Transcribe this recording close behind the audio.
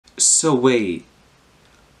So wait,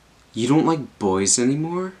 you don't like boys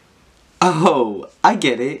anymore? Oh, I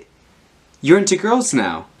get it. You're into girls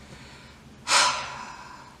now.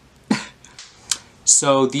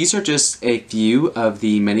 So these are just a few of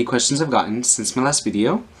the many questions I've gotten since my last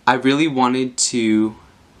video. I really wanted to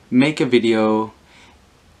make a video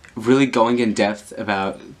really going in depth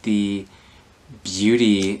about the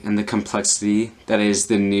beauty and the complexity that is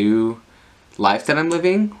the new life that I'm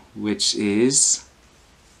living, which is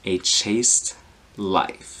a chaste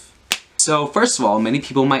life. So first of all, many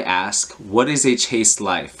people might ask, what is a chaste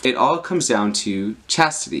life? It all comes down to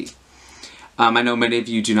chastity. I know many of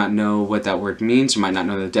you do not know what that word means or might not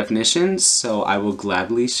know the definition, so I will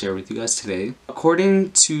gladly share with you guys today.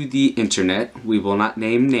 According to the internet, we will not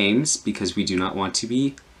name names because we do not want to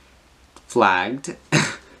be flagged.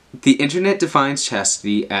 The internet defines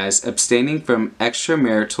chastity as abstaining from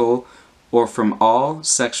extramarital or from all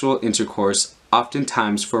sexual intercourse,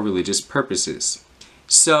 oftentimes for religious purposes.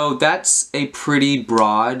 So that's a pretty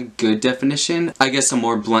broad, good definition. I guess a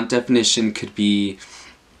more blunt definition could be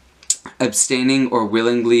abstaining or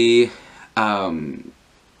willingly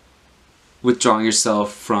withdrawing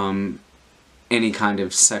yourself from any kind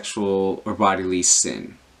of sexual or bodily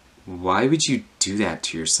sin. Why would you do that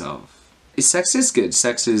to yourself? Sex is good.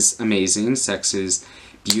 Sex is amazing. Sex is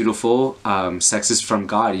beautiful. Sex is from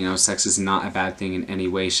God. You know, sex is not a bad thing in any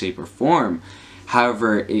way, shape, or form.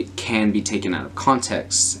 However, it can be taken out of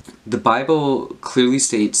context. The Bible clearly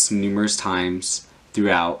states numerous times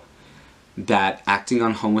throughout that acting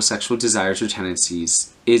on homosexual desires or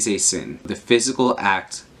tendencies is a sin. The physical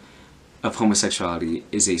act of homosexuality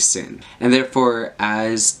is a sin. And therefore,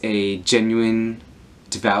 as a genuine,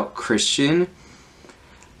 devout Christian,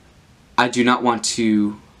 I do not want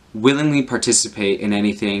to willingly participate in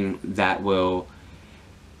anything that will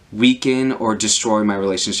weaken or destroy my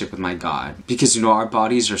relationship with my God. Because, you know, our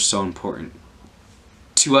bodies are so important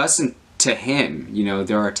to us and to Him. You know,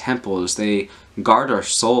 there are temples. They guard our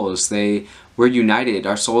souls. We're united.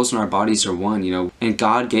 Our souls and our bodies are one, you know. And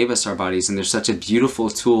God gave us our bodies, and they're such a beautiful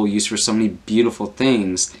tool used for so many beautiful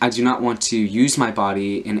things. I do not want to use my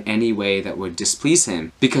body in any way that would displease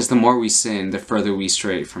Him. Because the more we sin, the further we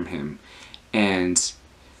stray from Him. And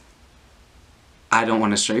I don't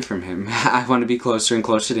want to stray from Him. I want to be closer and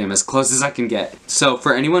closer to Him, as close as I can get. So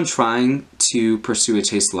for anyone trying to pursue a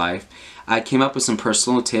chaste life, I came up with some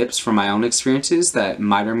personal tips from my own experiences that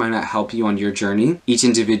might or might not help you on your journey. Each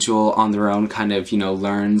individual on their own kind of, you know,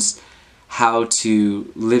 learns how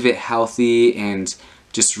to live it healthy and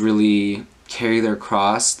just really carry their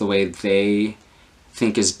cross the way they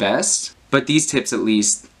think is best. But these tips, at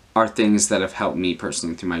least, are things that have helped me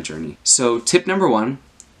personally through my journey. So tip number one,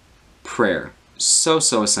 prayer. So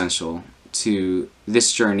essential to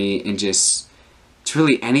this journey and just to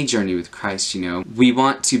really any journey with Christ, you know. We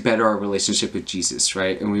want to better our relationship with Jesus,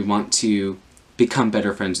 right? And we want to become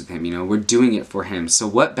better friends with Him, you know. We're doing it for Him. So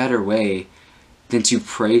what better way than to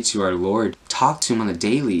pray to our Lord, talk to Him on the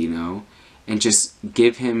daily, you know, and just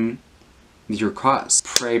give Him your cross.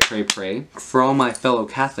 Pray, pray, pray. For all my fellow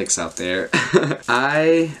Catholics out there,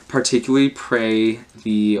 I particularly pray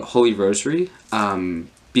the Holy Rosary,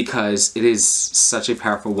 because it is such a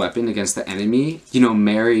powerful weapon against the enemy. You know,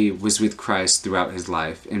 Mary was with Christ throughout His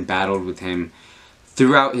life and battled with Him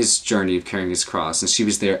throughout His journey of carrying His cross, and she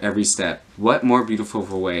was there every step. What more beautiful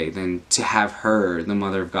of a way than to have her, the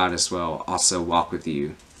Mother of God as well, also walk with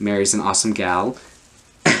you. Mary's an awesome gal.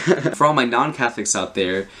 For all my non-Catholics out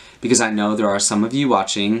there, because I know there are some of you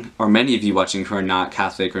watching, or many of you watching, who are not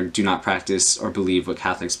Catholic or do not practice or believe what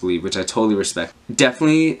Catholics believe, which I totally respect.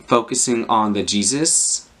 Definitely focusing on the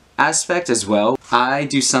Jesus aspect as well. I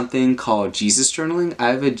do something called Jesus journaling. I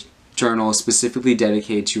have a journal specifically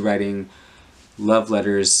dedicated to writing love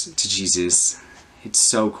letters to Jesus. It's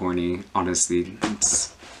so corny, honestly.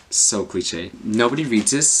 It's so cliche. Nobody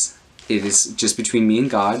reads this. It is just between me and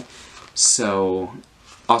God. So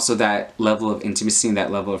also that level of intimacy and that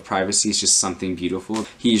level of privacy is just something beautiful.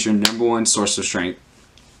 He is your number one source of strength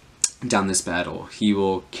down this battle. He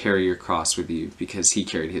will carry your cross with you because He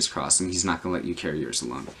carried His cross, and He's not going to let you carry yours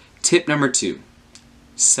alone. Tip number two,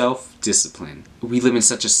 self-discipline. We live in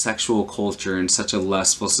such a sexual culture and such a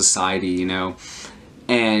lustful society, you know,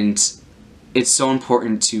 and it's so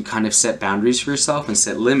important to kind of set boundaries for yourself and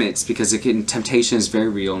set limits, because temptation is very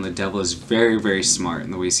real and the devil is very, very smart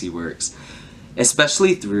in the ways he works.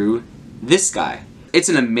 Especially through this guy. It's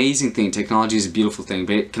an amazing thing. Technology is a beautiful thing,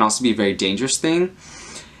 but it can also be a very dangerous thing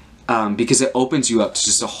because it opens you up to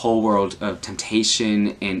just a whole world of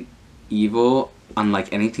temptation and evil,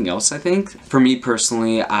 unlike anything else, I think. For me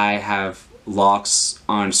personally, I have locks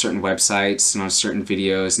on certain websites and on certain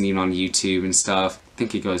videos and even on YouTube and stuff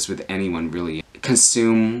think it goes with anyone really.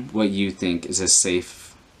 Consume what you think is a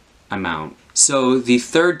safe amount. So the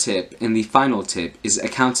third tip and the final tip is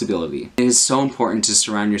accountability. It is so important to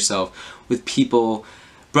surround yourself with people,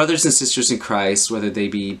 brothers and sisters in Christ, whether they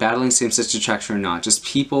be battling same-sex attraction or not, just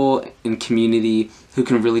people in community who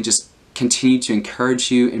can really just continue to encourage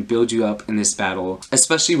you and build you up in this battle.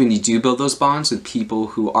 Especially when you do build those bonds with people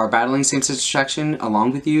who are battling same-sex attraction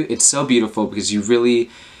along with you, it's so beautiful because you really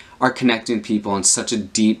are connecting with people on such a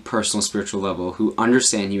deep personal spiritual level who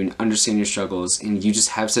understand you and understand your struggles, and you just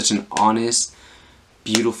have such an honest,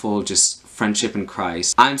 beautiful just friendship in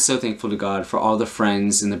Christ. I'm so thankful to God for all the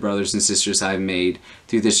friends and the brothers and sisters I've made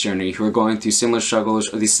through this journey who are going through similar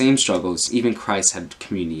struggles or the same struggles. Even Christ had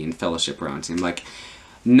community and fellowship around him. Like,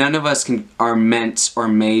 none of us are meant or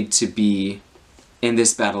made to be in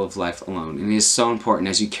this battle of life alone. And it is so important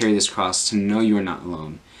as you carry this cross to know you are not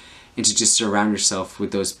alone, and to just surround yourself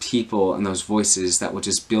with those people and those voices that will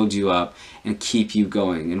just build you up and keep you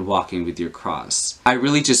going and walking with your cross. I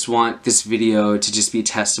really just want this video to just be a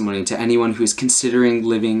testimony to anyone who is considering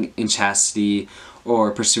living in chastity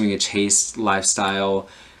or pursuing a chaste lifestyle,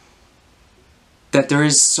 that there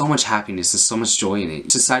is so much happiness and so much joy in it.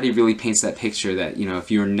 Society really paints that picture that, you know, if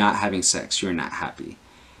you're not having sex, you're not happy.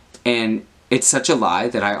 And it's such a lie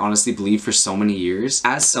that I honestly believed for so many years.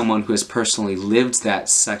 As someone who has personally lived that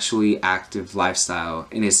sexually active lifestyle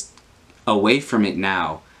and is away from it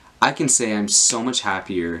now, I can say I'm so much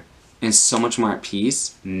happier and so much more at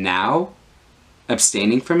peace now,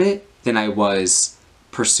 abstaining from it, than I was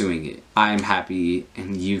pursuing it. I am happy,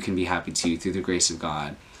 and you can be happy too through the grace of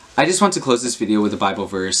God. I just want to close this video with a Bible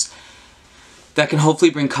verse that can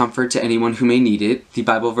hopefully bring comfort to anyone who may need it. The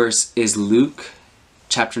Bible verse is Luke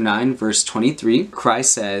chapter 9, verse 23.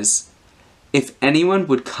 Christ says, "If anyone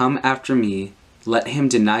would come after me, let him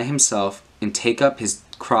deny himself and take up his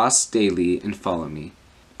cross daily and follow me."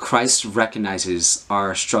 Christ recognizes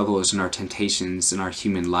our struggles and our temptations in our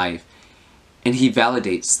human life, and he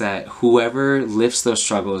validates that whoever lifts those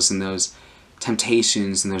struggles and those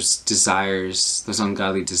temptations and those desires, those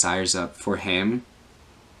ungodly desires up for him,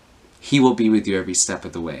 he will be with you every step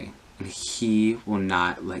of the way, and he will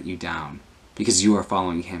not let you down because you are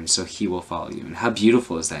following him, so he will follow you. And how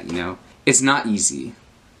beautiful is that, you know? It's not easy.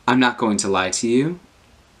 I'm not going to lie to you.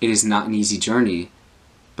 It is not an easy journey,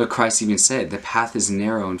 but Christ even said the path is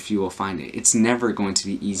narrow and few will find it. It's never going to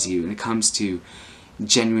be easy when it comes to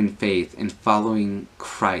genuine faith and following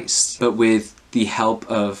Christ. But with the help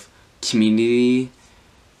of community,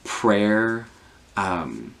 prayer,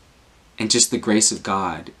 and just the grace of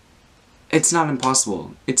God, it's not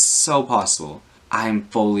impossible. It's so possible. I am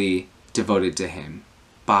fully devoted to him.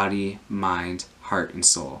 Body, mind, heart, and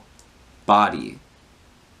soul. Body.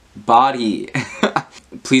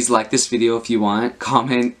 Please like this video if you want.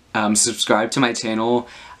 Comment, subscribe to my channel.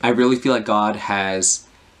 I really feel like God has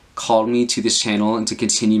called me to this channel and to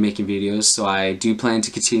continue making videos, so I do plan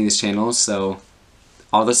to continue this channel, so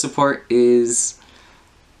all the support is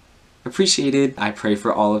appreciated. I pray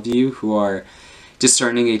for all of you who are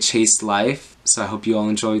discerning a chaste life, so I hope you all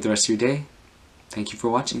enjoy the rest of your day. Thank you for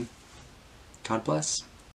watching. God bless.